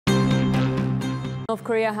North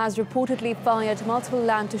Korea has reportedly fired multiple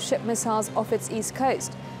land-to-ship missiles off its east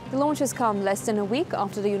coast. The launches come less than a week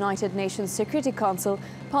after the United Nations Security Council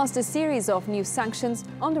passed a series of new sanctions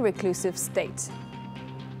on the reclusive state.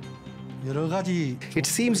 It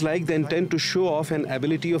seems like they intend to show off an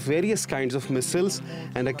ability of various kinds of missiles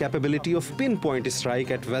and a capability of pinpoint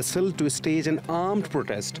strike at vessel to stage an armed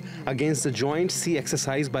protest against the joint sea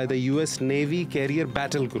exercise by the US Navy Carrier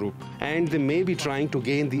Battle Group. And they may be trying to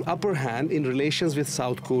gain the upper hand in relations with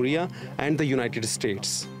South Korea and the United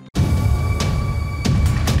States.